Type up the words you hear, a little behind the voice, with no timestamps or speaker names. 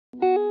So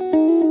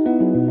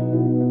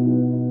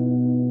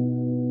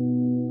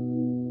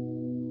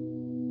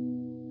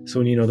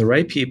when you know the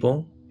right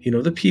people, you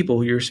know the people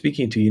who you're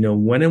speaking to, you know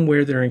when and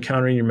where they're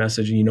encountering your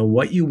message, and you know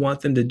what you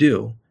want them to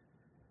do,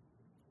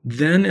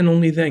 then and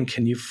only then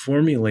can you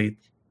craft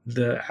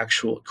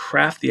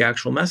the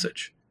actual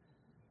message.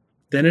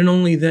 Then and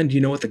only then do you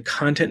know what the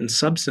content and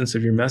substance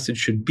of your message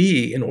should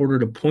be in order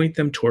to point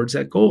them towards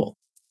that goal.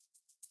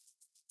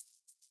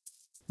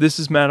 This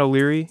is Matt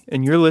O'Leary,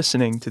 and you're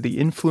listening to the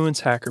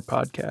Influence Hacker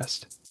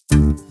Podcast.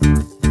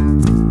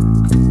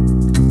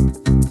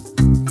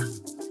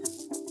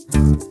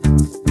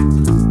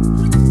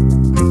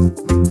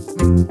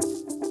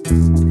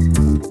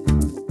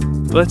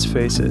 Let's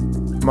face it,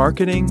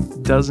 marketing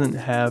doesn't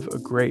have a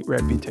great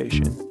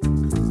reputation.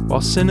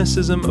 While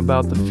cynicism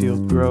about the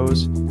field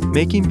grows,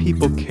 making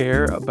people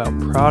care about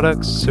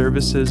products,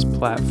 services,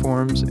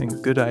 platforms,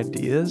 and good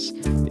ideas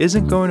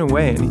isn't going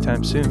away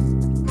anytime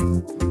soon.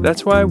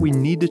 That's why we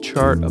need to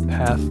chart a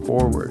path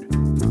forward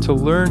to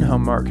learn how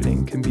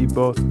marketing can be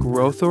both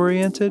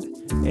growth-oriented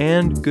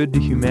and good to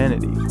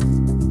humanity.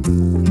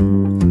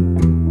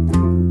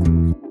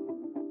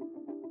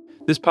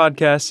 This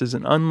podcast is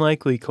an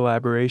unlikely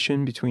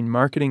collaboration between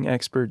marketing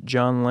expert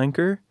John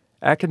Lenker,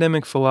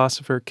 academic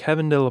philosopher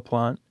Kevin de la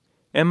Plante,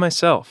 and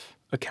myself,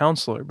 a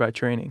counselor by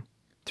training.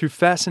 Through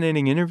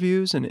fascinating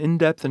interviews and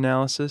in-depth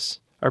analysis,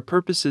 our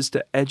purpose is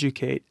to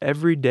educate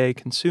everyday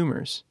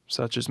consumers,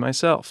 such as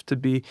myself, to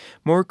be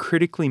more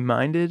critically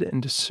minded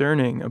and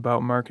discerning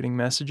about marketing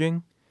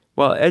messaging,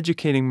 while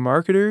educating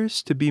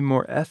marketers to be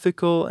more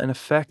ethical and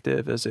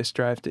effective as they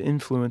strive to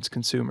influence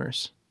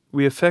consumers.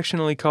 We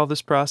affectionately call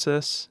this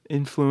process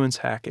influence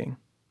hacking.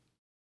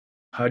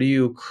 How do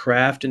you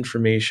craft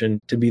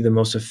information to be the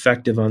most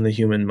effective on the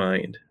human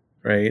mind,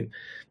 right?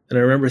 And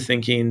I remember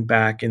thinking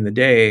back in the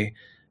day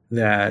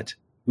that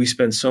we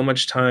spend so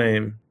much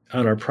time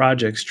on our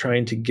projects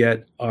trying to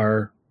get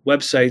our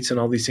websites and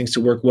all these things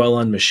to work well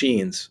on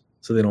machines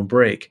so they don't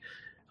break.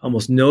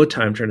 Almost no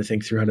time trying to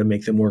think through how to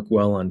make them work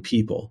well on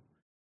people.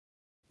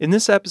 In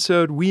this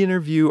episode, we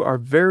interview our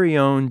very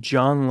own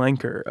John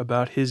Lenker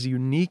about his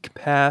unique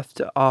path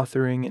to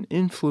authoring an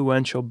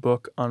influential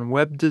book on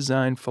web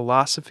design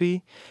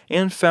philosophy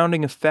and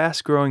founding a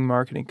fast-growing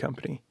marketing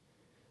company.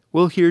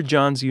 We'll hear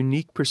John's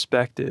unique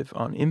perspective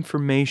on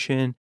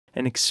information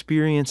and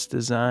experience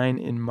design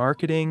in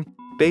marketing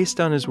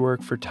based on his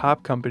work for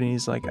top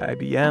companies like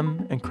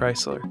IBM and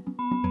Chrysler.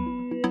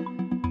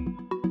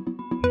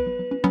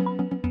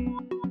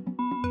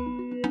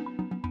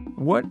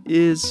 What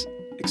is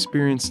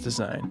experience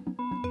design,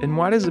 and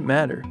why does it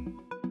matter?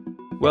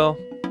 Well,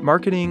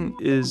 marketing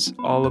is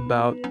all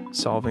about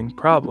solving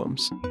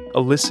problems,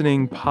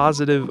 eliciting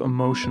positive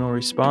emotional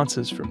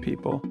responses from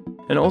people,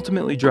 and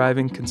ultimately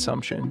driving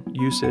consumption,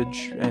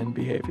 usage, and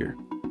behavior.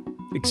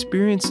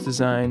 Experience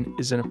design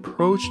is an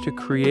approach to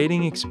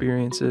creating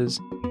experiences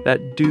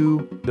that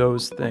do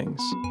those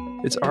things.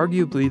 It's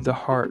arguably the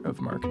heart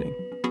of marketing.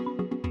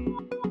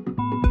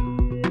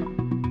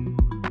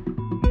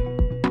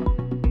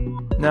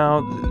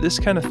 Now, this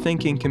kind of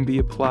thinking can be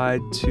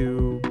applied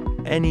to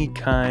any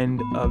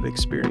kind of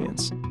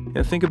experience.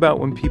 Think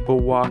about when people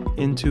walk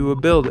into a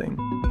building,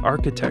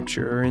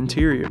 architecture or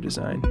interior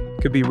design.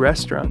 It could be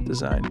restaurant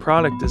design,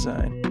 product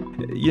design.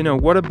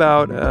 What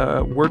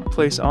about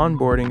workplace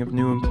onboarding of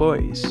new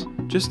employees?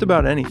 Just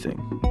about anything.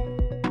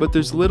 But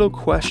there's little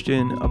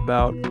question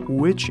about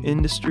which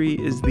industry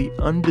is the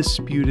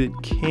undisputed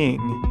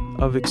king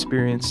of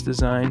experience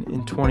design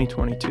in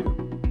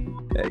 2022.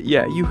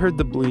 Yeah, you heard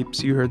the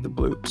bleeps, you heard the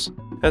bloops.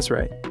 That's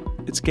right,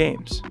 it's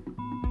games.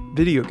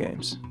 Video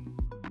games.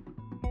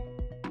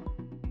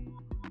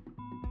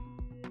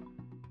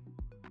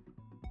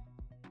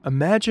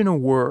 Imagine a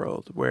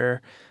world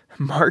where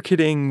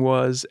marketing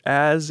was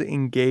as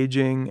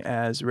engaging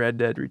as Red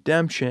Dead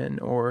Redemption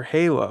or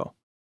Halo.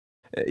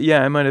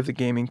 Yeah, I might have the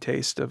gaming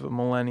taste of a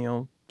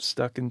millennial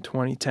stuck in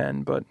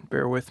 2010, but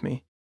bear with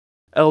me.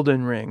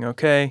 Elden Ring,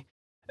 okay?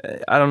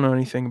 I don't know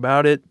anything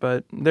about it,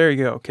 but there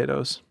you go,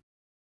 kiddos.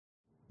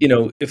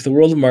 If the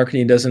world of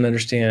marketing doesn't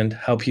understand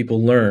how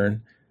people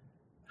learn,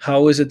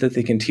 how is it that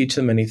they can teach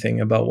them anything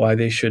about why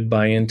they should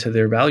buy into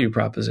their value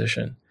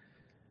proposition?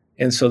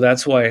 And so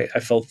that's why I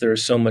felt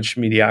there's so much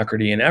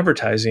mediocrity in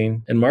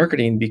advertising and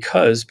marketing,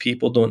 because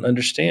people don't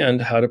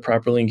understand how to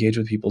properly engage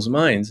with people's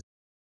minds.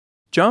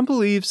 John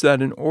believes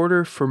that in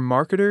order for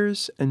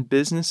marketers and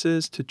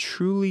businesses to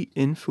truly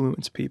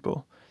influence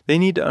people, they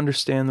need to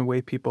understand the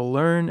way people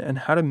learn and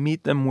how to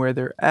meet them where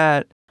they're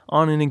at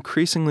on an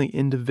increasingly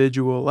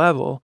individual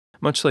level,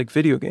 much like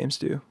video games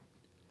do.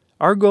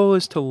 Our goal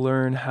is to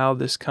learn how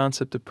this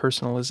concept of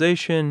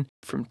personalization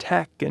from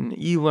tech and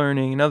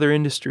e-learning and other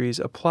industries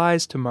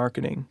applies to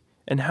marketing,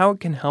 and how it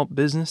can help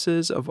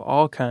businesses of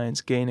all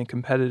kinds gain a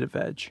competitive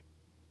edge.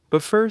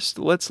 But first,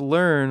 let's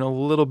learn a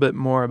little bit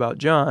more about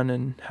John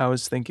and how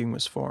his thinking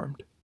was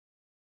formed.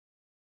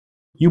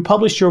 You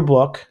published your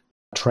book,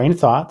 Train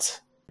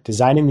Thoughts,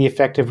 Designing the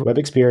Effective Web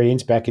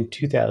Experience, back in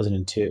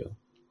 2002.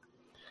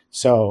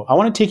 So I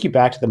want to take you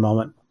back to the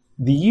moment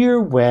The year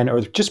when, or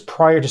just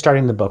prior to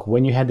starting the book,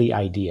 when you had the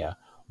idea,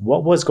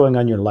 what was going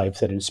on in your life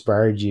that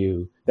inspired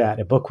you that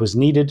a book was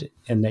needed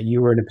and that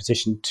you were in a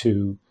position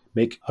to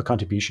make a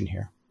contribution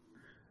here?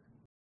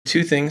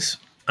 Two things.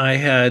 I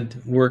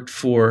had worked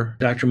for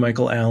Dr.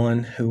 Michael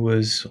Allen, who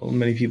was,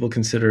 many people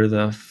consider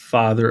the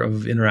father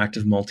of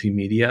interactive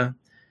multimedia.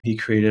 He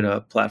created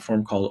a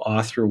platform called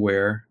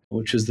Authorware,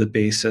 which is the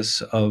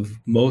basis of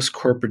most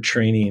corporate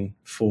training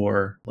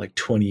for like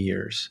 20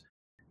 years.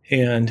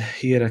 And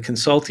he had a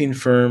consulting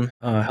firm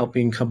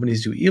helping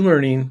companies do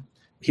e-learning.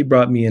 He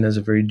brought me in as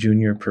a very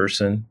junior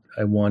person.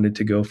 I wanted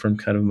to go from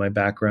kind of my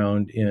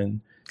background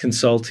in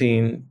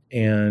consulting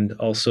and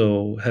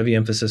also heavy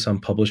emphasis on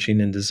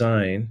publishing and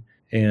design.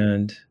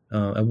 And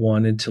I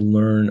wanted to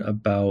learn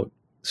about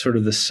sort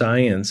of the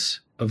science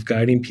of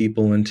guiding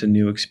people into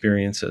new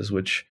experiences,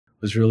 which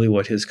was really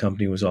what his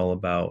company was all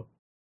about.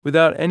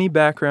 Without any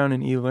background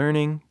in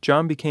e-learning,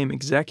 John became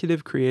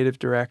executive creative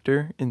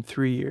director in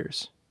 3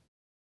 years.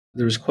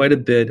 There was quite a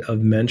bit of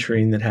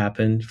mentoring that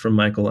happened from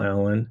Michael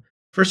Allen.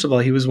 First of all,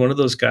 he was one of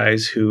those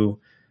guys who,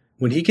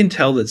 when he can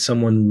tell that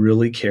someone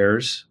really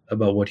cares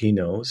about what he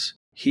knows,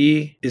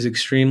 he is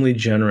extremely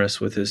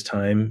generous with his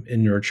time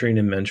in nurturing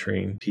and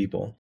mentoring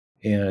people.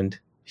 And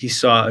he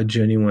saw a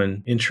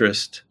genuine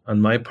interest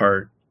on my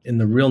part in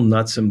the real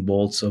nuts and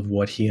bolts of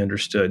what he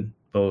understood,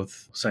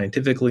 both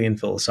scientifically and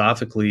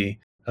philosophically,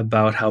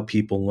 about how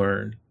people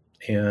learn.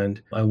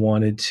 And I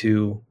wanted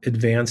to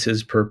advance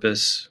his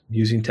purpose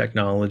using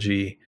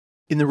technology.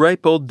 In the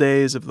ripe old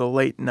days of the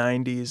late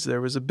 90s,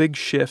 there was a big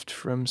shift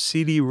from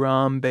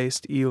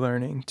CD-ROM-based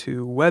e-learning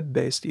to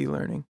web-based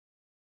e-learning.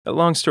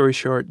 Long story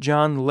short,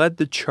 John led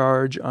the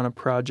charge on a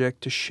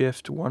project to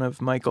shift one of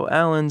Michael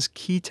Allen's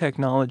key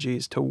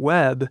technologies to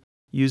web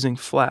using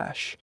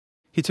Flash.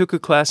 He took a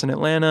class in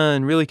Atlanta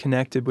and really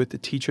connected with the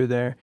teacher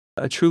there,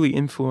 a truly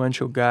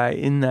influential guy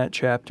in that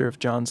chapter of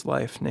John's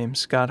life named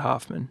Scott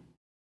Hoffman.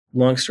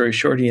 Long story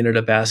short, he ended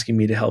up asking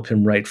me to help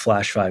him write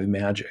Flash 5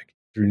 Magic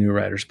through New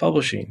Writers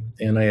Publishing.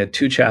 And I had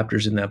 2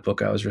 chapters in that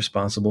book I was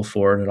responsible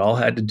for, and it all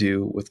had to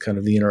do with kind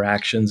of the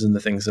interactions and the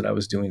things that I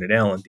was doing at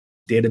Allen,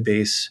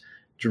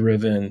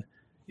 database-driven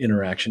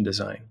interaction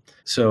design.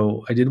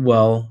 So I did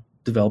well,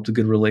 developed a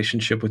good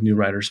relationship with New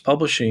Writers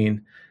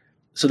Publishing.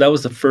 So that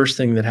was the first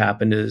thing that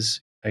happened,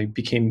 is I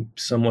became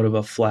somewhat of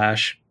a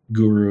Flash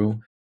guru.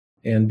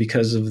 And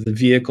because of the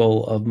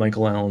vehicle of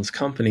Michael Allen's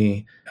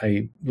company,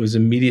 I was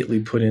immediately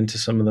put into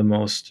some of the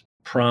most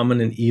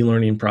prominent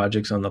e-learning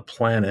projects on the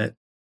planet,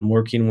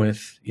 working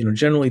with,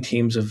 generally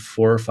teams of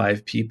 4 or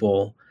 5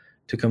 people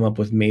to come up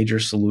with major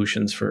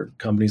solutions for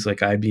companies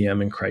like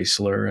IBM and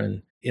Chrysler.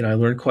 And, I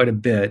learned quite a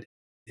bit.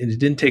 And it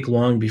didn't take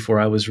long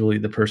before I was really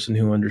the person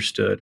who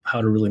understood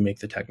how to really make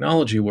the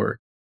technology work.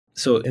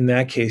 So in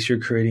that case, you're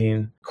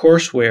creating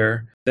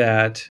courseware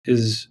that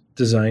is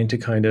designed to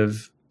kind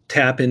of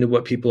tap into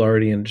what people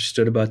already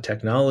understood about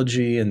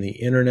technology and the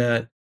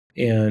internet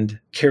and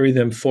carry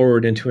them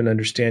forward into an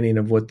understanding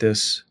of what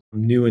this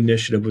new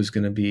initiative was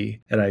going to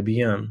be at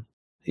IBM.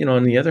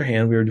 On the other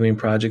hand, we were doing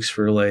projects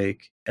for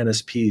like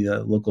NSP,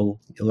 the local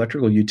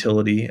electrical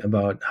utility,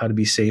 about how to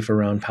be safe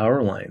around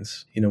power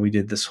lines. We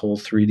did this whole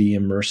 3D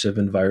immersive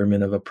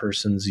environment of a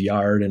person's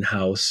yard and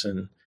house,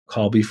 and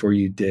call before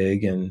you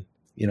dig, and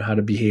how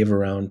to behave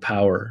around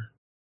power.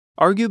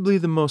 Arguably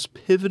the most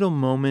pivotal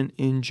moment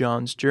in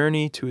John's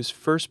journey to his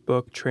first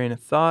book, Train of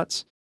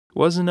Thoughts,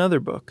 was another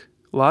book,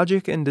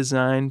 Logic and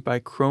Design by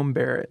Crome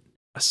Barrett,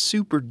 a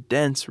super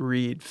dense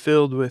read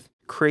filled with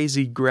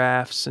crazy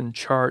graphs and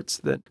charts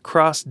that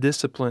cross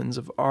disciplines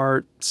of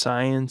art,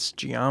 science,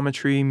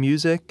 geometry,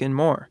 music, and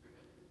more.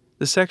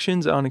 The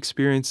sections on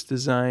experience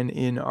design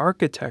in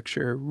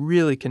architecture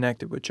really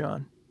connected with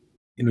John.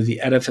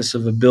 The edifice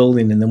of a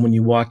building, and then when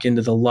you walk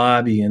into the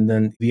lobby, and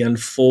then the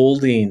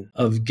unfolding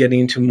of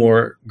getting to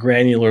more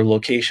granular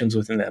locations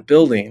within that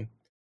building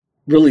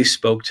really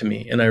spoke to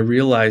me. And I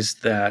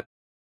realized that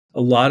a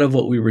lot of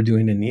what we were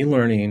doing in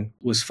e-learning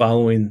was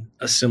following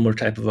a similar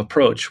type of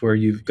approach, where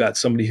you've got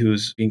somebody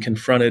who's being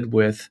confronted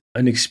with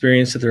an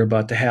experience that they're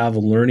about to have, a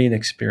learning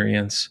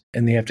experience,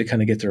 and they have to kind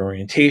of get their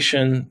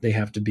orientation. They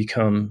have to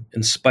become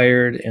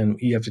inspired, and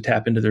you have to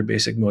tap into their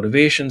basic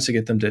motivations to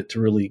get them to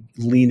really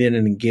lean in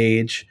and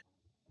engage.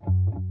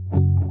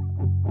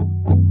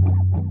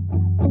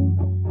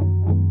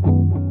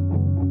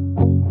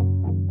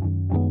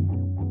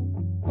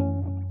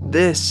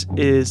 This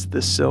is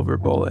the silver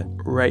bullet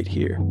right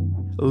here.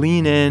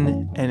 Lean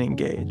in and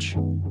engage.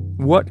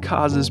 What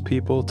causes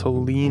people to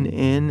lean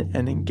in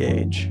and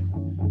engage?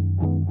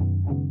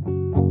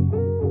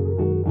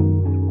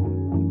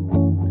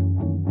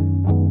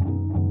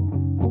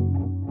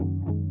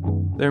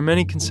 There are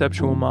many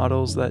conceptual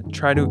models that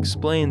try to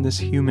explain this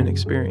human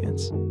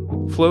experience.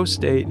 Flow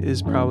state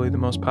is probably the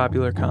most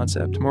popular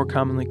concept, more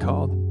commonly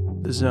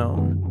called the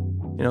zone.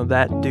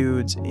 That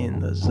dude's in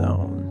the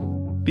zone.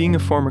 Being a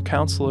former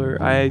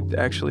counselor, I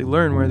actually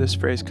learned where this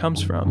phrase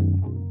comes from.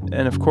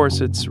 And of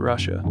course, it's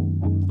Russia.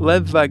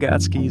 Lev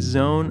Vygotsky's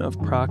zone of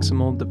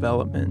proximal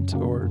development,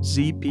 or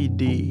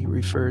ZPD,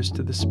 refers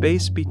to the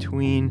space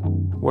between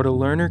what a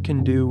learner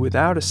can do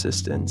without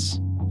assistance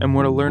and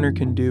what a learner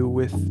can do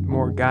with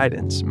more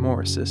guidance, more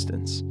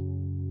assistance.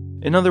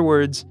 In other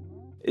words,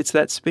 it's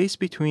that space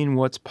between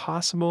what's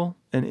possible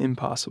and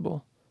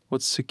impossible,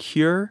 what's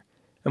secure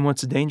and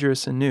what's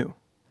dangerous and new.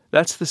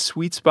 That's the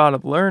sweet spot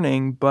of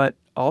learning, but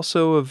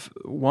also of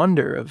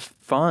wonder, of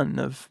fun,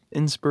 of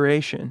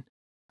inspiration,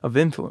 of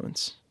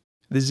influence.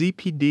 The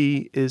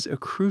ZPD is a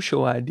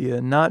crucial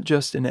idea not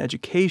just in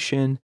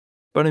education,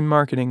 but in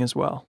marketing as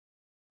well.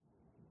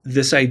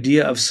 This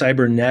idea of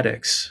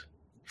cybernetics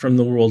from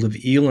the world of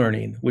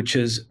e-learning, which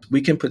is we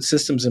can put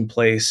systems in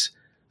place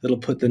that'll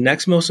put the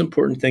next most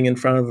important thing in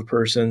front of a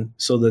person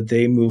so that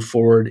they move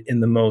forward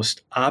in the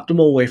most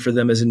optimal way for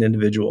them as an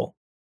individual.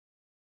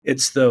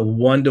 It's the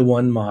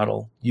one-to-one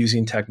model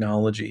using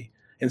technology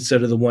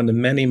instead of the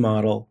one-to-many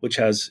model, which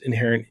has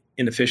inherent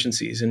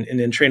inefficiencies. And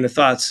in Train of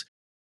Thoughts,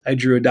 I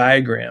drew a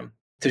diagram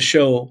to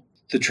show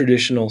the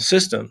traditional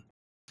system.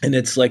 And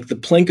it's like the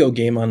Plinko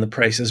game on The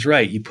Price is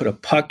Right. You put a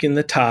puck in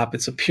the top,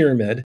 it's a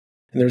pyramid,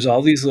 and there's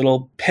all these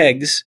little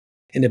pegs,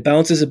 and it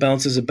bounces,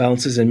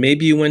 and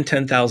maybe you win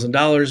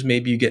 $10,000,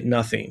 maybe you get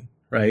nothing,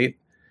 right?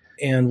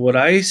 And what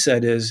I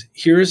said is,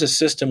 here is a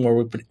system where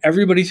we put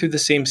everybody through the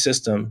same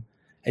system,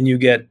 and you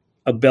get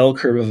a bell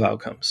curve of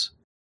outcomes.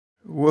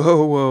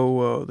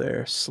 Whoa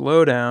there.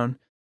 Slow down.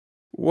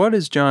 What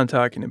is John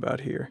talking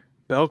about here?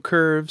 Bell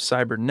curve,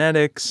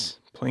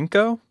 cybernetics,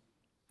 Plinko?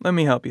 Let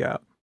me help you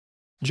out.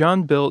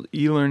 John built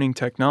e-learning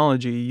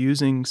technology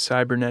using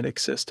cybernetic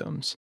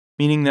systems,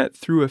 meaning that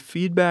through a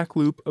feedback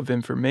loop of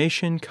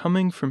information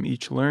coming from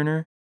each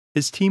learner,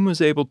 his team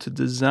was able to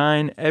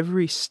design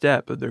every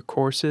step of their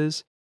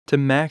courses to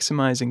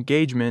maximize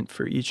engagement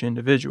for each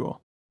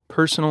individual.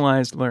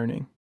 Personalized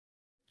learning.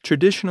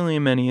 Traditionally,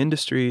 in many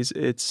industries,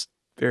 it's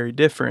very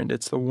different.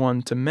 It's the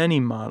one-to-many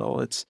model.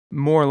 It's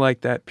more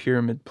like that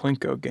pyramid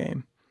Plinko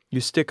game. You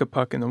stick a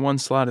puck in the one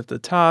slot at the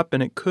top,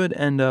 and it could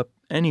end up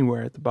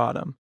anywhere at the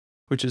bottom,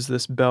 which is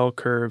this bell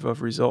curve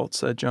of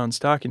results that John's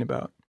talking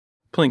about.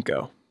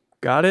 Plinko.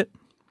 Got it?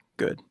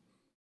 Good.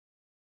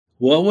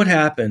 What would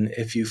happen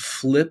if you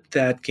flipped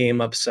that game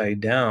upside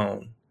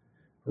down,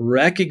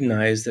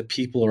 recognize that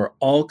people are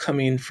all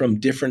coming from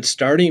different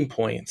starting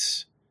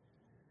points,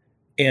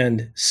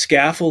 and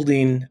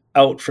scaffolding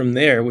out from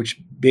there, which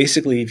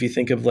basically, if you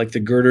think of like the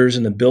girders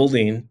in a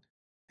building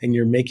and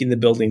you're making the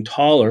building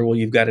taller, well,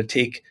 you've got to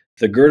take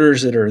the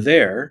girders that are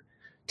there,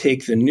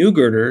 take the new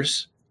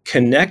girders,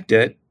 connect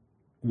it,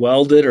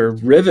 weld it or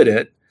rivet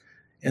it,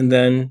 and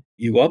then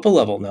you go up a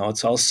level. Now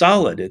it's all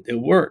solid.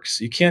 It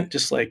works. You can't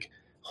just like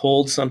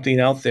hold something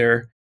out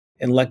there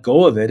and let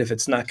go of it. If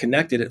it's not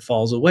connected, it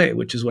falls away,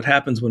 which is what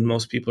happens when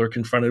most people are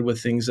confronted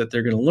with things that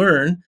they're going to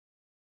learn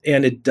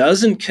and it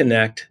doesn't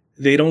connect.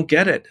 They don't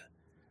get it.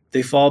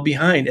 They fall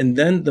behind. And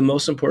then the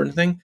most important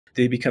thing,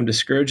 they become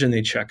discouraged and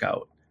they check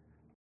out.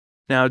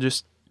 Now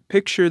just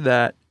picture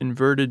that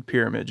inverted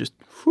pyramid. Just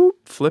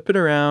flip it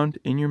around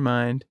in your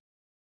mind.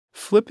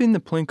 Flipping the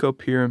Plinko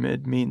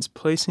pyramid means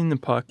placing the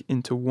puck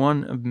into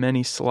one of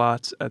many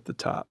slots at the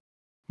top.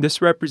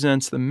 This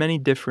represents the many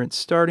different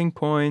starting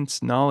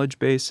points, knowledge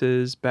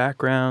bases,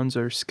 backgrounds,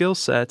 or skill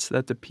sets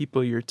that the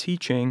people you're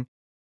teaching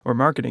or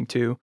marketing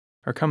to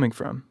are coming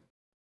from.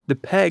 The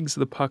pegs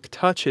the puck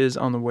touches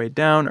on the way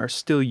down are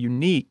still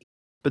unique,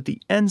 but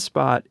the end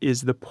spot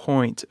is the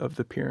point of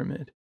the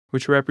pyramid,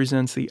 which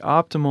represents the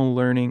optimal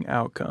learning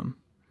outcome.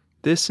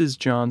 This is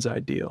John's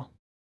ideal.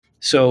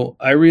 So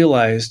I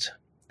realized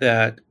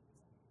that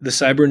the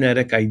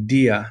cybernetic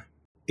idea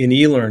in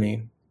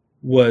e-learning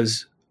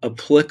was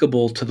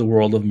applicable to the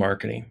world of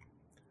marketing,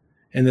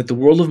 and that the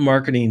world of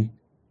marketing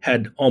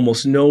had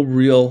almost no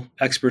real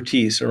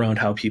expertise around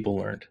how people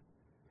learned.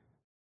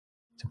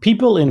 So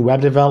people in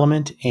web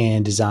development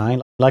and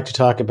design like to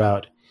talk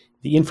about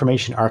the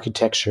information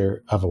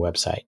architecture of a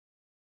website.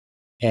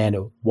 And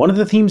one of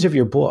the themes of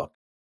your book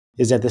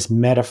is that this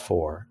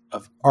metaphor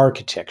of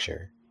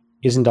architecture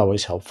isn't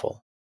always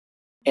helpful,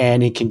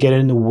 and it can get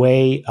in the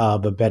way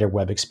of a better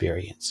web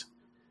experience.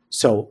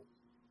 So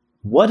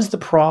what is the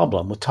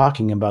problem with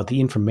talking about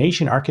the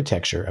information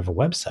architecture of a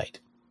website?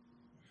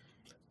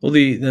 Well,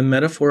 the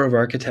metaphor of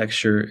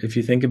architecture, if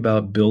you think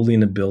about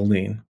building a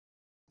building,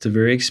 it's a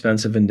very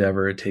expensive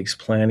endeavor. It takes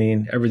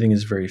planning. Everything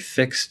is very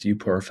fixed. You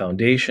pour a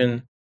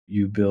foundation,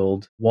 you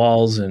build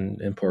walls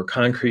and pour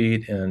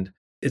concrete, and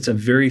it's a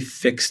very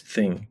fixed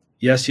thing.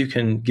 Yes, you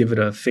can give it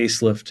a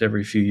facelift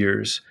every few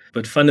years,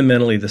 but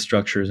fundamentally the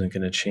structure isn't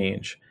going to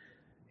change.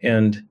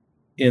 And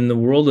in the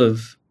world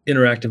of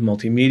interactive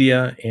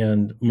multimedia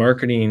and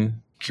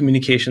marketing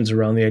communications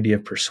around the idea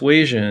of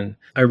persuasion,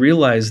 I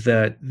realized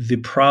that the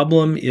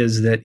problem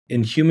is that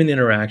in human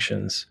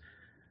interactions,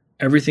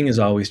 everything is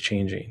always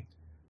changing.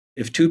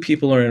 If two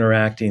people are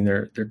interacting,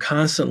 they're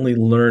constantly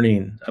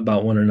learning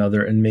about one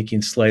another and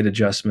making slight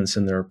adjustments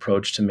in their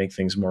approach to make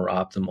things more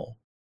optimal.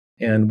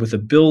 And with a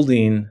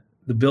building,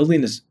 the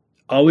building is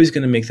always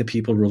going to make the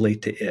people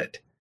relate to it.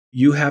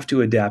 you have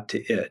to adapt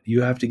to it.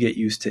 You have to get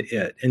used to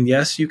it. And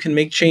yes, you can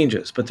make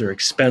changes, but they're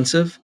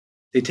expensive.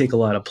 They take a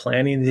lot of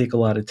planning. They take a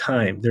lot of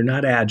time. They're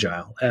not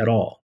agile at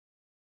all.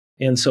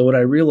 And so what I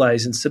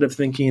realized, instead of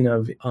thinking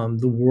of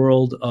the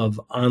world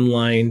of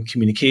online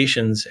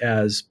communications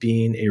as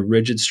being a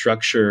rigid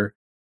structure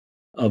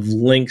of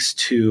links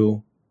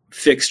to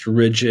fixed,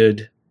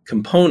 rigid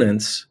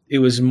components, it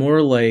was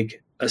more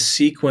like a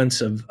sequence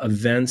of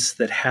events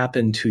that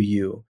happen to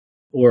you,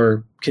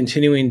 or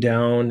continuing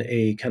down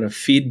a kind of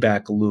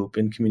feedback loop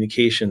in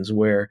communications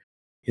where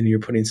you're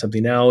putting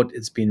something out,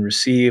 it's being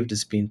received,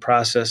 it's being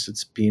processed,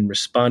 it's being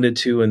responded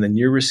to, and then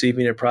you're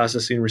receiving it,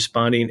 processing,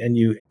 responding, and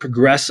you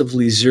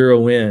progressively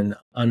zero in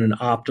on an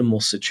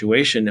optimal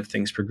situation if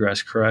things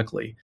progress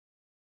correctly.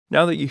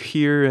 Now that you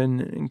hear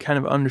and kind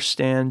of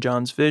understand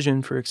John's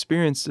vision for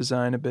experience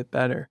design a bit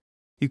better,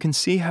 you can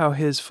see how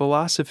his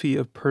philosophy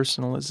of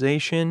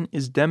personalization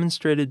is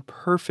demonstrated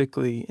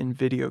perfectly in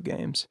video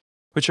games,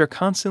 which are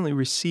constantly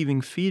receiving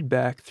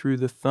feedback through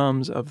the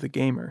thumbs of the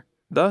gamer.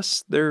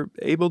 Thus, they're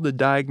able to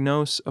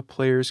diagnose a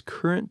player's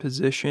current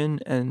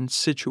position and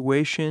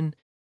situation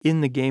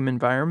in the game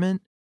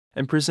environment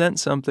and present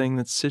something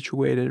that's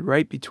situated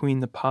right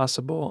between the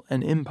possible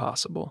and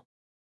impossible.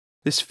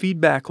 This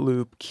feedback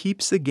loop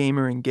keeps the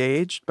gamer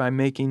engaged by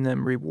making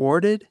them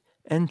rewarded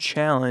and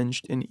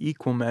challenged in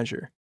equal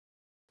measure.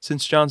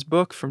 Since John's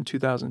book from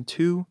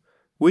 2002,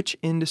 which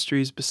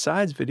industries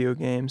besides video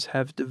games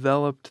have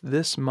developed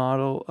this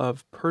model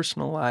of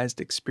personalized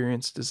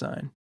experience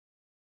design?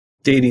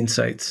 Dating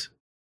sites.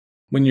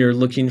 When you're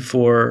looking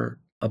for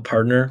a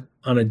partner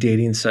on a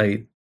dating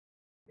site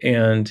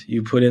and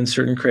you put in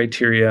certain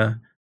criteria,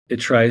 it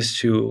tries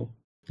to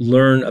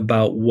learn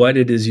about what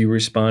it is you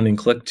respond and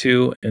click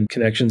to and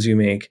connections you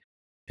make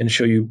and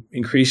show you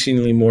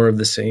increasingly more of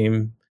the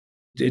same.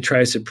 It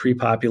tries to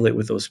pre-populate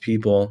with those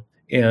people.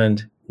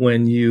 And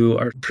when you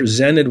are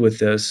presented with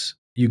this,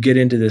 you get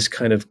into this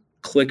kind of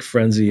click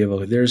frenzy of,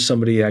 oh, there's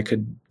somebody I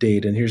could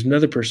date and here's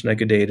another person I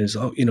could date. And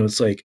it's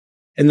like,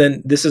 and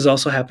then this has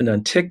also happened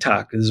on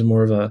TikTok. This is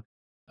more of a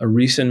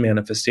recent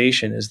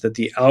manifestation, is that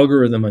the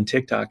algorithm on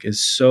TikTok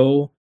is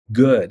so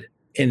good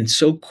and it's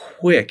so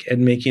quick at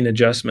making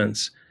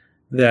adjustments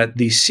that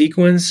the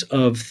sequence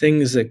of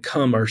things that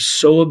come are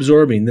so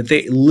absorbing that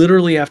they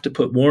literally have to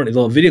put warning.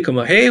 They'll have a video come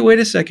up, hey, wait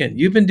a second,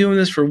 you've been doing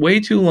this for way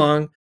too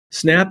long.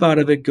 Snap out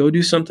of it, go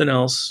do something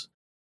else,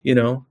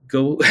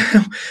 go,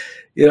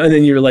 and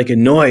then you're like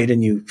annoyed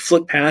and you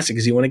flick past it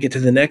because you want to get to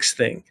the next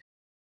thing.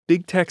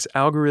 Big tech's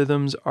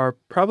algorithms are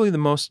probably the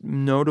most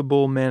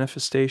notable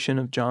manifestation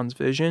of John's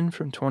vision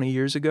from 20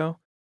 years ago.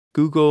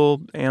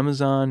 Google,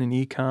 Amazon, and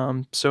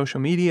e-com, social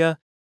media.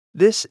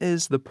 This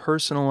is the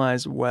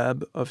personalized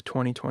web of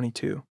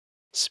 2022,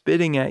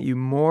 spitting at you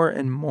more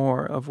and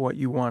more of what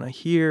you want to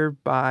hear,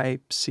 buy,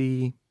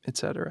 see,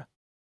 etc.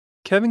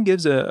 Kevin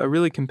gives a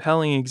really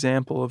compelling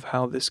example of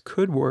how this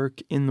could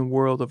work in the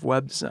world of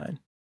web design.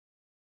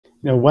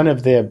 One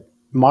of the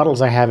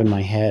models I have in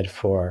my head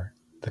for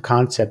the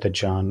concept that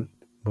John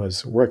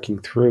was working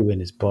through in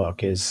his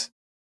book is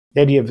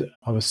the idea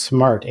of a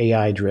smart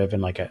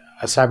AI-driven, like a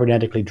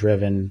cybernetically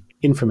driven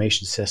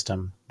information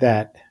system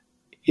that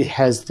it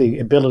has the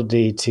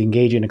ability to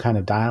engage in a kind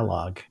of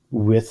dialogue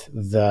with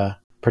the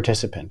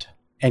participant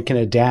and can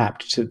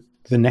adapt to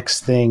the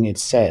next thing it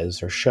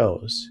says or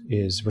shows,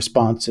 is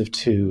responsive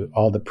to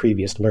all the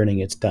previous learning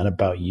it's done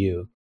about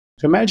you.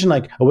 So imagine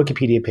like a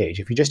Wikipedia page.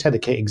 If you just had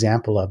the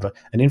example of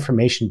an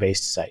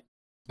information-based site,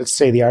 let's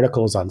say the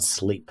article is on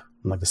sleep,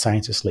 like the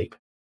science of sleep.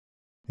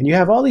 And you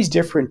have all these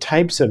different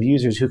types of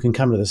users who can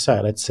come to the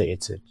site. Let's say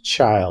it's a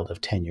child of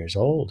 10 years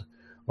old,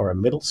 or a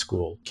middle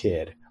school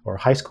kid, or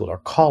high school, or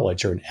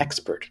college, or an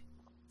expert.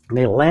 And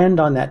they land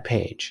on that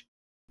page.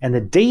 And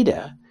the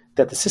data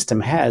that the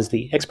system has,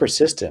 the expert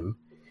system,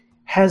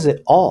 has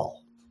it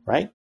all,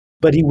 right?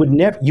 But you would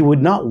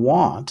not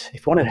want,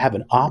 if you wanted to have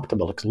an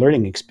optimal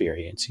learning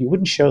experience, you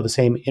wouldn't show the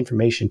same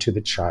information to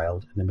the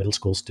child and the middle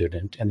school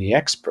student and the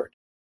expert.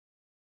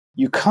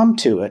 You come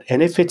to it,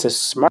 and if it's a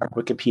smart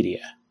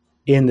Wikipedia,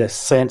 in the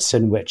sense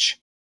in which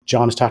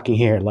John is talking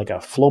here, like a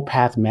flow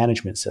path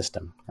management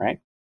system, right?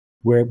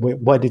 Where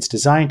what it's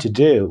designed to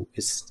do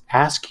is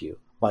ask you,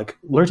 like,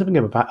 learn something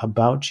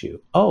about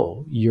you.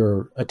 Oh,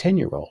 you're a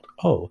 10-year-old.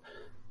 Oh,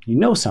 you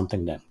know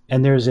something then.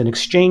 And there's an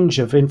exchange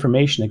of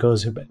information that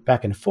goes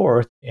back and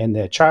forth, and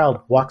the child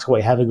walks away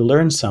having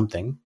learned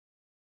something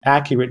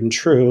accurate and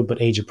true,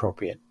 but age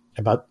appropriate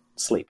about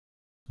sleep.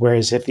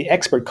 Whereas if the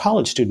expert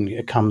college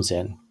student comes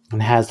in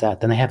and has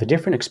that, then they have a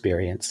different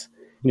experience.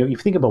 You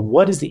think about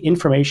what does the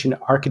information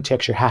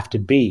architecture have to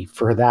be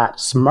for that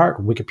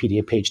smart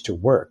Wikipedia page to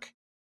work.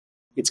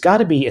 It's got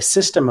to be a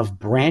system of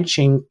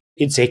branching.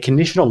 It's a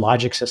conditional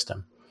logic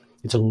system.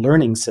 It's a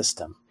learning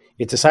system.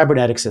 It's a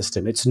cybernetic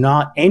system. It's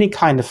not any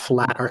kind of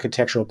flat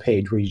architectural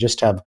page where you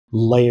just have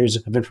layers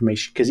of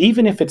information. Because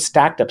even if it's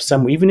stacked up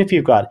somewhere, even if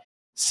you've got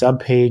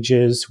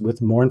subpages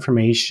with more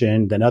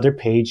information than other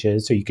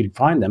pages, so you can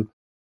find them,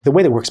 the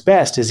way that works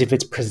best is if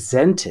it's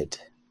presented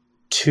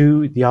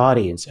to the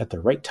audience at the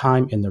right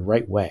time in the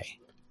right way,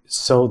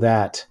 so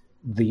that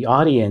the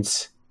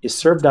audience is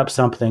served up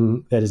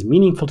something that is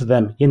meaningful to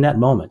them in that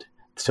moment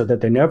so that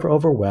they're never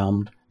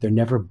overwhelmed, they're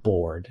never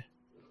bored,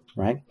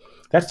 right?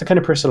 That's the kind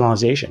of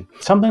personalization.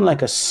 Something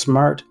like a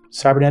smart,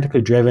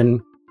 cybernetically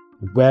driven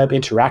web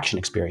interaction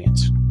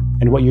experience.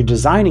 And what you're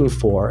designing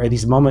for are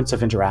these moments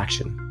of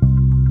interaction.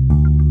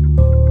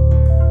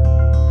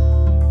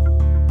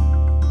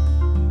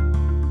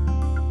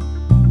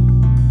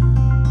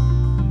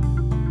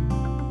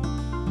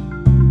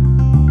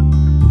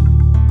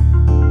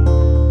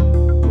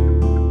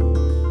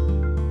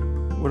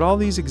 What all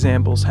these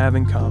examples have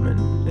in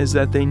common is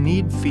that they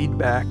need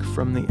feedback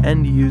from the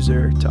end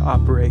user to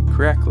operate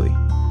correctly.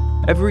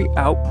 Every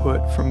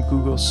output from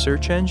Google's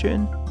search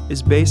engine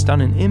is based on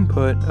an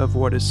input of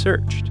what is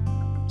searched.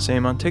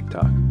 Same on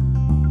TikTok.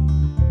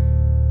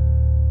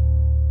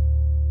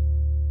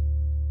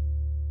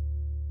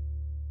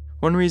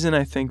 One reason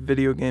I think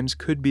video games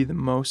could be the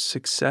most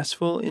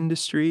successful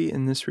industry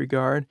in this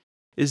regard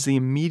is the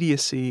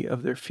immediacy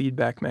of their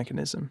feedback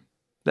mechanism.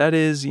 That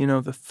is,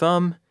 the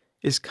thumb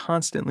is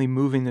constantly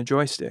moving the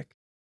joystick,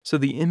 so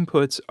the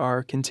inputs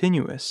are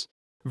continuous,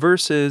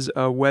 versus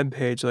a web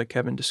page like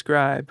Kevin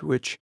described,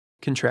 which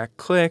can track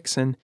clicks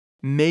and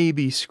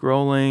maybe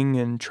scrolling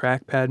and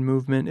trackpad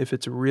movement if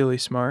it's really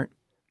smart.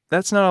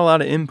 That's not a lot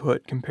of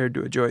input compared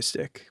to a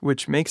joystick,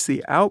 which makes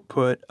the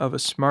output of a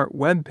smart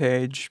web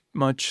page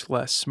much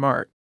less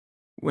smart.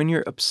 When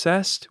you're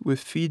obsessed with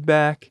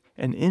feedback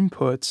and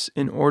inputs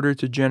in order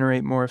to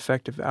generate more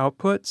effective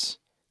outputs,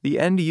 the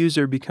end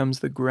user becomes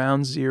the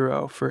ground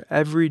zero for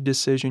every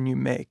decision you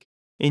make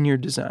in your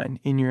design,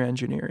 in your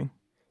engineering.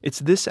 It's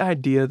this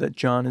idea that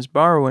John is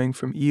borrowing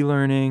from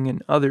e-learning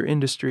and other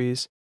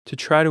industries to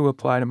try to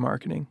apply to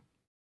marketing.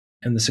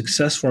 And the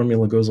success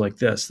formula goes like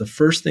this. The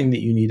first thing that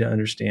you need to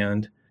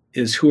understand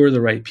is who are the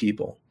right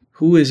people?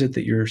 Who is it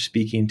that you're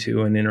speaking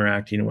to and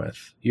interacting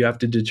with? You have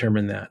to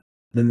determine that.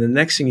 Then the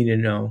next thing you need to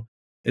know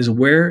is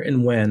where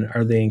and when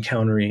are they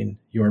encountering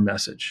your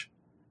message?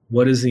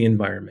 What is the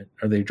environment?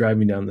 Are they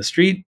driving down the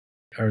street?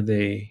 Are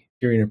they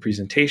hearing a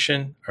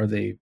presentation? Are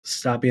they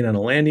stopping on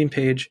a landing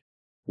page?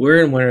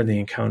 Where and when are they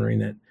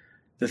encountering it?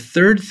 The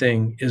third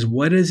thing is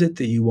what is it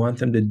that you want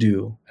them to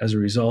do as a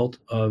result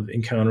of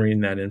encountering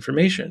that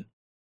information?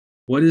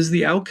 What is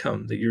the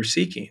outcome that you're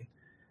seeking?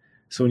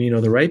 So when you know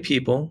the right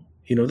people,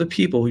 you know the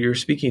people who you're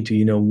speaking to,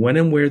 you know when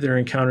and where they're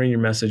encountering your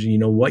message, and you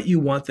know what you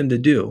want them to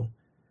do,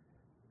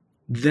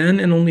 then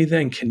and only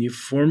then can you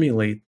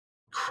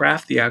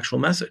craft the actual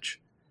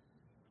message.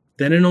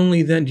 Then and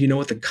only then do you know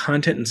what the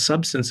content and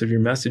substance of your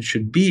message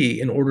should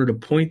be in order to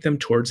point them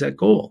towards that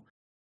goal.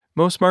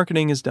 Most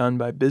marketing is done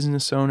by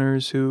business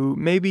owners who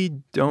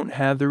maybe don't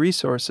have the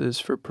resources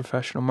for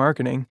professional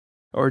marketing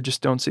or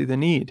just don't see the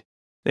need.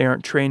 They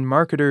aren't trained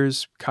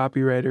marketers,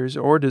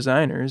 copywriters, or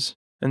designers,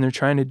 and they're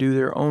trying to do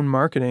their own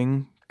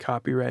marketing,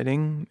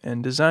 copywriting,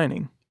 and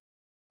designing.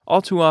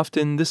 All too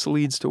often, this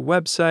leads to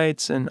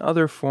websites and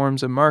other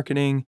forms of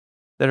marketing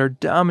that are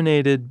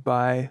dominated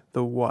by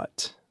the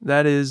what.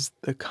 That is,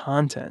 the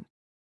content,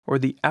 or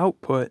the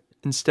output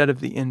instead of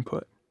the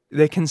input.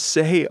 They can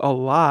say a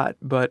lot,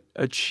 but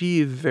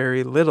achieve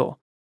very little.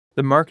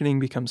 The marketing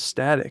becomes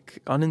static,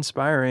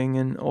 uninspiring,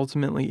 and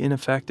ultimately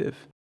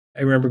ineffective.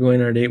 I remember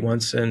going on a date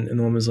once, and the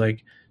woman was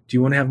like, do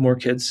you want to have more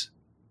kids?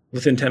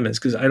 Within 10 minutes,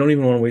 because I don't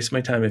even want to waste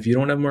my time. If you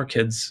don't have more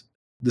kids,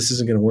 this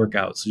isn't going to work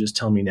out, so just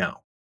tell me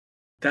now.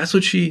 That's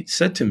what she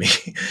said to me.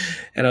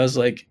 And I was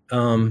like,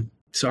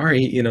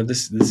 sorry,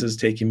 this is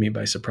taking me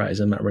by surprise.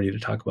 I'm not ready to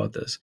talk about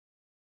this.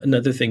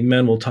 Another thing,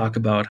 men will talk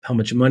about how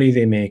much money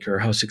they make or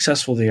how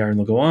successful they are, and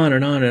they'll go on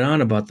and on and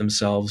on about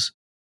themselves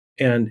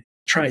and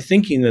try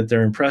thinking that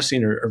they're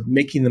impressing or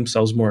making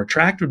themselves more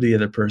attractive to the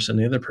other person.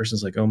 The other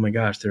person's like, oh my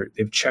gosh,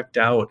 they've checked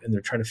out and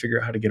they're trying to figure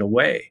out how to get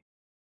away.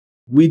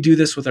 We do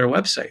this with our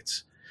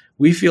websites.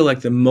 We feel like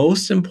the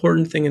most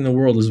important thing in the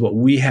world is what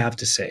we have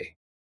to say.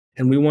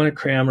 And we want to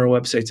cram our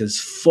websites as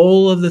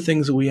full of the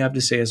things that we have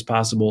to say as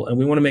possible. And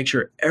we want to make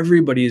sure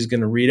everybody is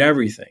going to read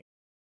everything,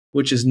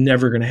 which is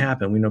never going to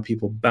happen. We know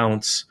people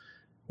bounce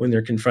when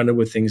they're confronted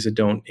with things that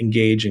don't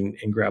engage and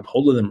grab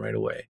hold of them right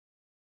away.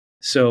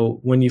 So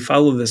when you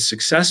follow this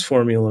success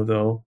formula,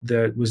 though,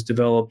 that was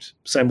developed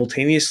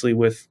simultaneously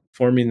with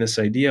forming this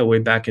idea way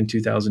back in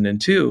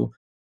 2002,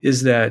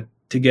 is that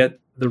to get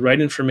the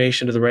right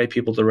information to the right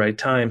people at the right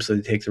time so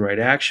they take the right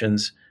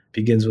actions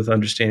begins with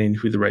understanding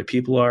who the right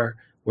people are,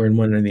 where and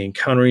when are they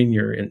encountering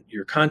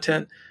your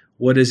content,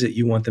 what is it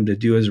you want them to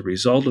do as a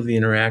result of the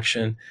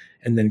interaction,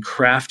 and then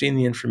crafting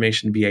the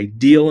information to be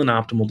ideal and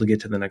optimal to get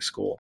to the next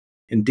goal.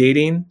 In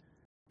dating,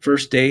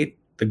 first date,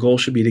 the goal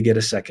should be to get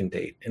a second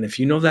date. And if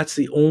you know that's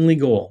the only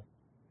goal,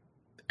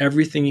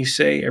 everything you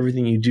say,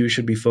 everything you do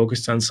should be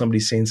focused on somebody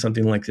saying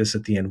something like this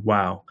at the end.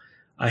 Wow,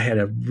 I had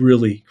a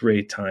really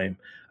great time.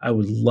 I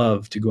would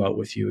love to go out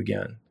with you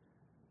again.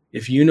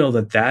 If you know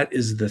that that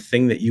is the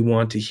thing that you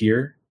want to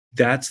hear,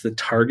 that's the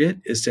target,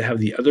 is to have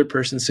the other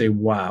person say,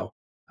 wow,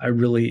 I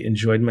really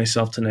enjoyed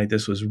myself tonight.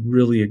 This was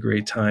really a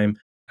great time.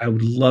 I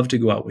would love to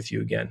go out with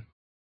you again.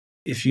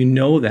 If you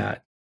know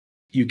that,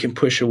 you can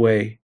push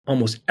away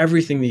almost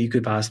everything that you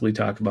could possibly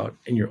talk about,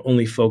 and you're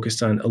only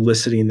focused on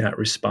eliciting that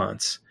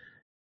response.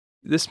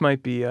 This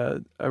might be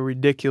a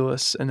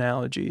ridiculous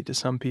analogy to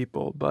some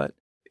people, but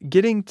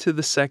getting to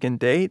the second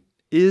date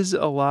is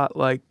a lot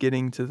like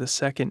getting to the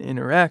second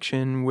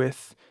interaction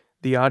with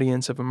the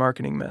audience of a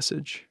marketing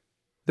message.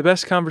 The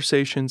best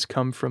conversations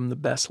come from the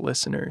best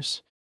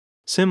listeners.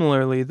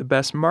 Similarly, the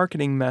best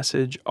marketing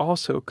message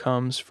also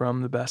comes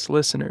from the best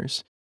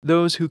listeners,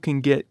 those who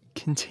can get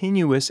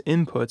continuous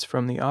inputs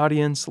from the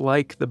audience,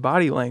 like the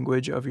body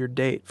language of your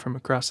date from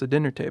across the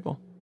dinner table.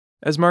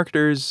 As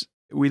marketers,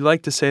 we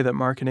like to say that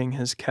marketing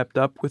has kept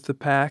up with the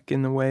pack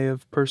in the way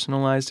of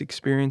personalized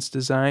experience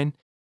design,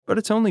 but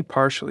it's only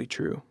partially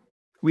true.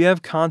 We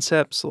have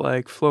concepts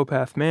like flow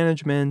path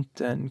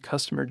management and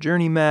customer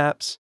journey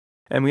maps,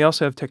 and we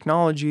also have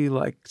technology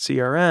like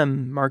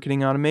CRM,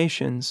 marketing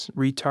automations,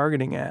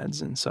 retargeting ads,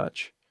 and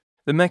such.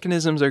 The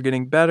mechanisms are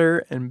getting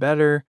better and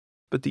better,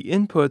 but the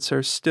inputs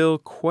are still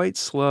quite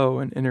slow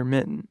and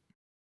intermittent.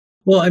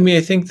 Well,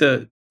 I think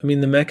the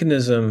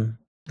mechanism,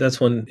 that's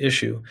one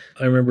issue.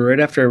 I remember right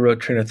after I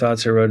wrote Train of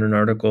Thoughts, I wrote an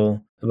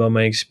article about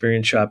my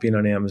experience shopping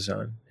on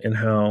Amazon and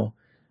how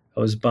I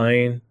was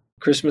buying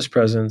Christmas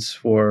presents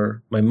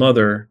for my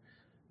mother,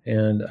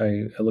 and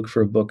I looked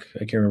for a book, I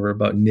can't remember,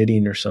 about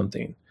knitting or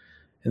something.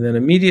 And then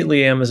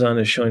immediately Amazon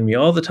is showing me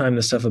all the time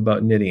the stuff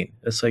about knitting.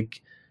 It's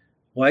like,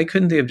 why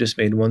couldn't they have just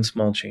made one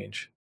small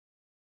change?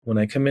 When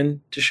I come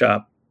in to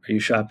shop, are you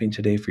shopping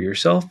today for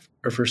yourself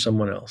or for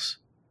someone else?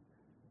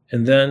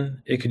 And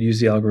then it could use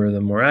the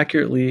algorithm more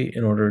accurately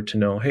in order to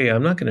know, hey,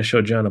 I'm not going to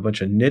show John a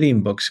bunch of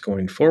knitting books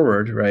going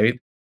forward, right?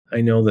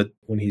 I know that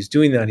when he's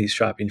doing that, he's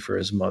shopping for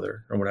his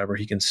mother or whatever.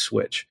 He can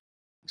switch.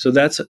 So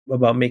that's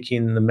about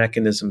making the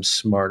mechanism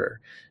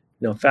smarter.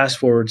 Now, fast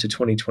forward to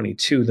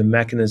 2022, the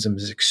mechanism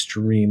is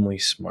extremely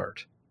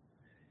smart.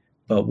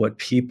 But what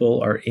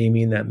people are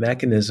aiming that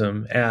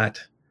mechanism at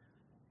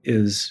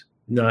is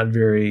not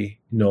very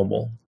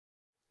noble.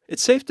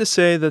 It's safe to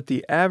say that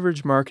the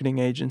average marketing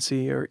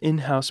agency or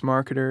in-house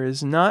marketer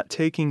is not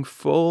taking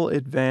full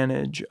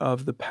advantage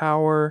of the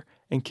power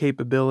and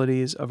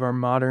capabilities of our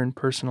modern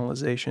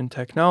personalization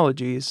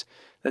technologies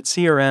that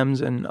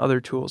CRMs and other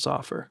tools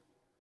offer.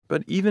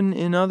 But even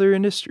in other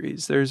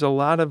industries, there's a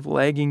lot of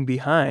lagging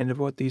behind of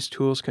what these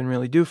tools can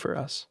really do for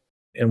us.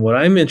 And what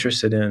I'm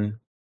interested in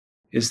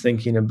is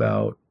thinking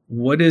about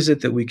what is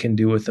it that we can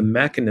do with the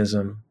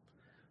mechanism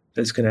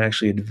that's going to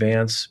actually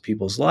advance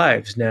people's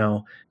lives.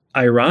 Now,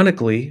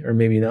 ironically, or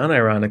maybe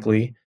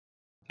non-ironically,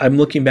 I'm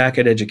looking back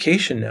at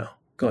education now,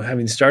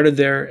 having started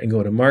there and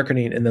go to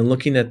marketing and then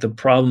looking at the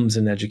problems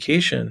in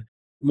education.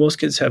 Most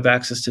kids have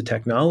access to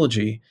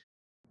technology,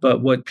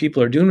 but what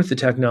people are doing with the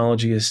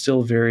technology is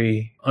still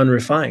very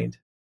unrefined.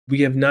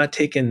 We have not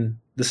taken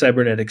the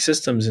cybernetic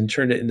systems and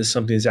turned it into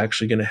something that's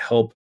actually going to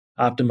help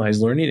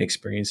optimize learning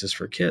experiences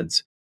for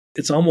kids.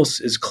 It's almost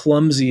as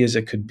clumsy as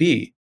it could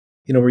be.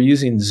 We're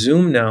using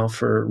Zoom now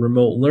for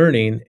remote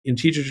learning, and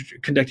teachers are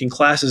conducting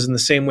classes in the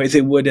same way they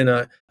would in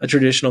a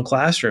traditional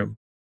classroom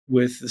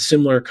with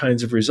similar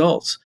kinds of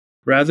results,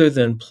 rather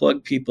than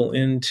plug people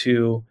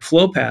into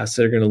flow paths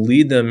that are going to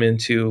lead them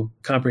into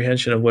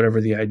comprehension of whatever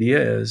the idea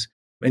is,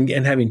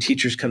 and having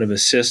teachers kind of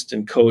assist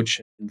and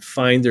coach and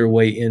find their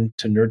way in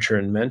to nurture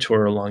and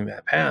mentor along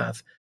that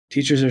path.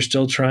 Teachers are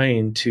still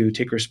trying to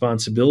take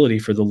responsibility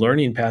for the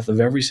learning path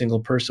of every single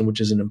person, which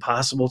is an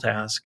impossible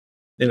task,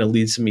 and it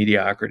leads to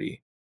mediocrity.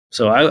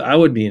 So I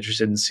would be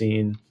interested in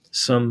seeing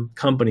some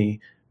company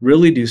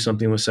really do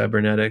something with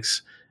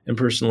cybernetics and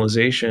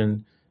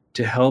personalization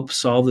to help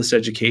solve this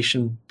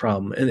education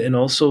problem and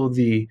also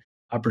the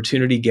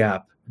opportunity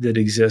gap that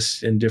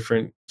exists in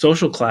different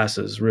social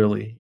classes,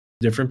 really.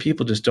 Different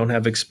people just don't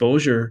have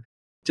exposure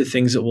to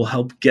things that will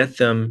help get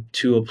them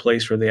to a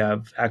place where they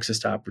have access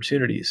to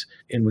opportunities.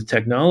 And with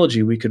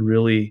technology, we could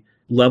really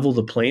level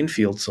the playing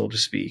field, so to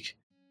speak.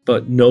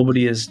 But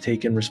nobody has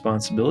taken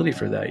responsibility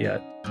for that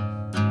yet.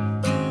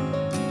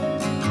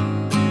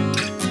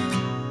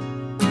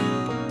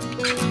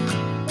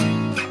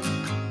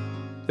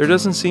 There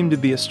doesn't seem to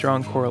be a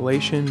strong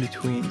correlation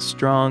between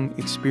strong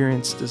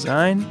experience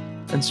design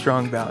and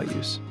strong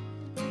values.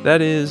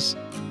 That is,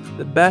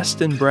 the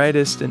best and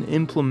brightest in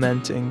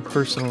implementing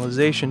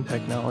personalization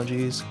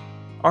technologies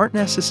aren't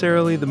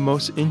necessarily the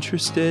most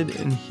interested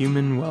in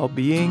human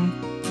well-being.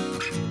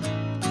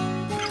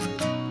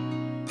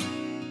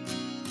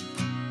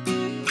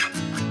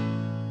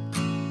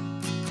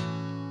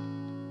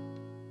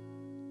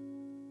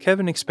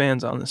 Kevin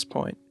expands on this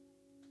point.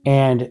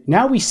 And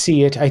now we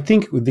see it. I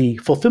think the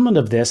fulfillment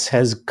of this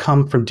has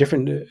come from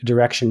different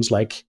directions,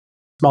 like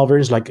small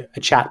versions, like a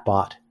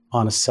chatbot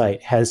on a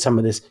site has some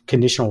of this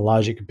conditional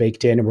logic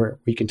baked in where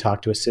we can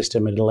talk to a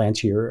system and it'll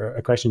answer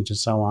your questions and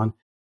so on.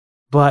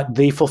 But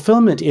the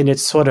fulfillment in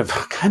its sort of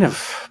kind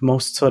of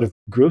most sort of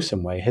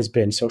gruesome way has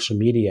been social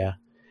media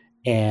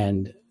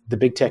and the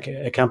big tech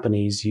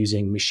companies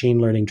using machine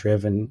learning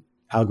driven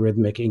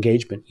algorithmic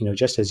engagement,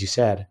 just as you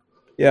said.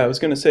 Yeah, I was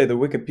going to say the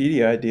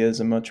Wikipedia idea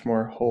is a much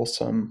more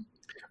wholesome.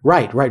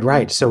 Right.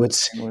 So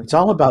it's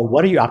all about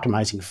what are you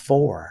optimizing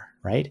for,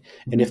 right?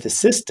 And if the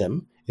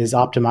system is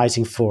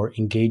optimizing for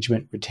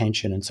engagement,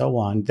 retention, and so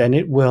on, then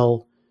it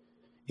will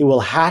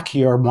hack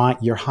your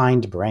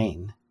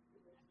hindbrain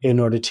in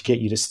order to get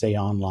you to stay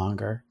on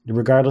longer,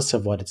 regardless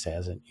of what it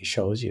says and it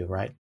shows you,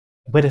 right?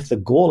 But if the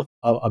goal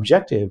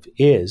objective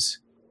is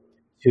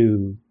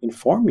to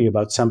inform you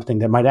about something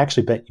that might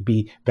actually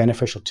be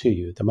beneficial to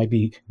you, that might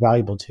be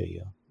valuable to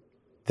you,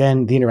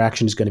 then the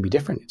interaction is going to be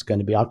different. It's going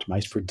to be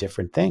optimized for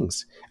different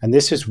things. And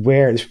this is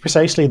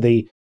precisely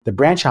the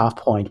branch off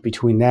point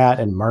between that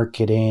and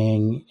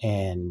marketing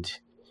and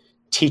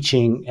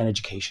teaching and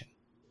education.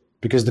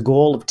 Because the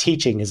goal of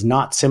teaching is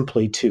not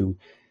simply to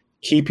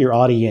keep your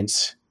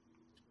audience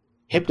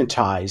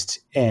hypnotized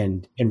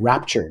and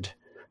enraptured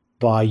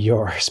by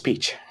your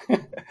speech.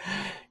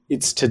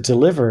 It's to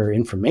deliver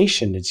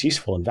information that's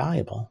useful and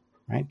valuable,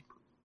 right?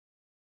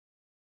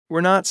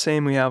 We're not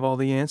saying we have all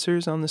the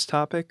answers on this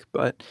topic,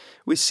 but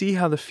we see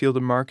how the field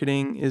of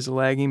marketing is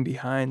lagging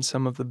behind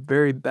some of the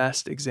very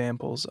best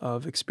examples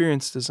of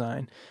experience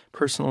design,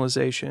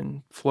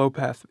 personalization, flow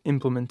path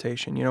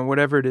implementation,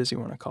 whatever it is you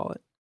want to call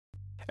it.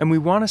 And we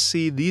want to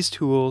see these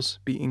tools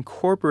be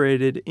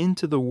incorporated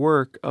into the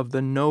work of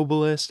the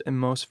noblest and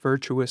most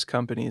virtuous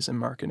companies in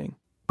marketing.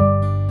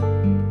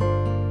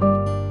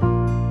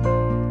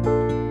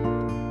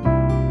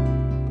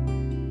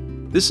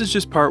 This is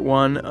just part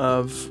one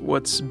of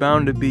what's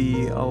bound to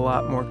be a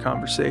lot more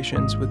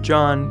conversations with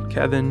John,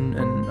 Kevin,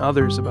 and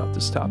others about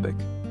this topic.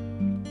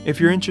 If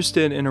you're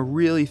interested in a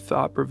really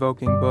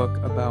thought-provoking book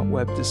about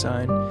web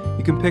design,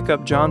 you can pick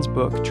up John's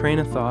book, Train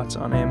of Thoughts,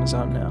 on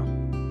Amazon now.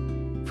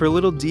 For a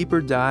little deeper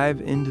dive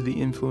into the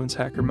Influence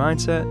Hacker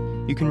mindset,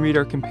 you can read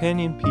our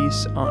companion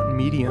piece on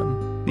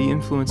Medium, the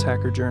Influence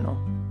Hacker Journal.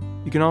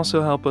 You can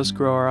also help us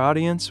grow our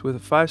audience with a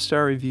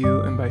 5-star review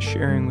and by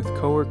sharing with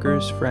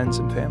coworkers, friends,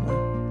 and family.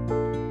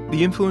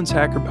 The Influence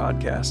Hacker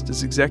podcast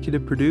is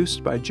executive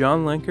produced by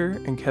John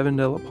Lenker and Kevin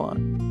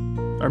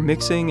Delaplante. Our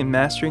mixing and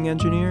mastering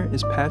engineer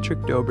is Patrick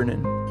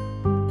Dobernin.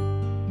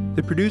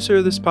 The producer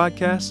of this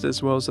podcast,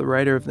 as well as the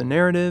writer of the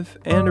narrative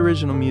and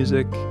original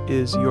music,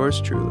 is yours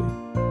truly,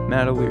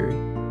 Matt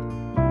O'Leary.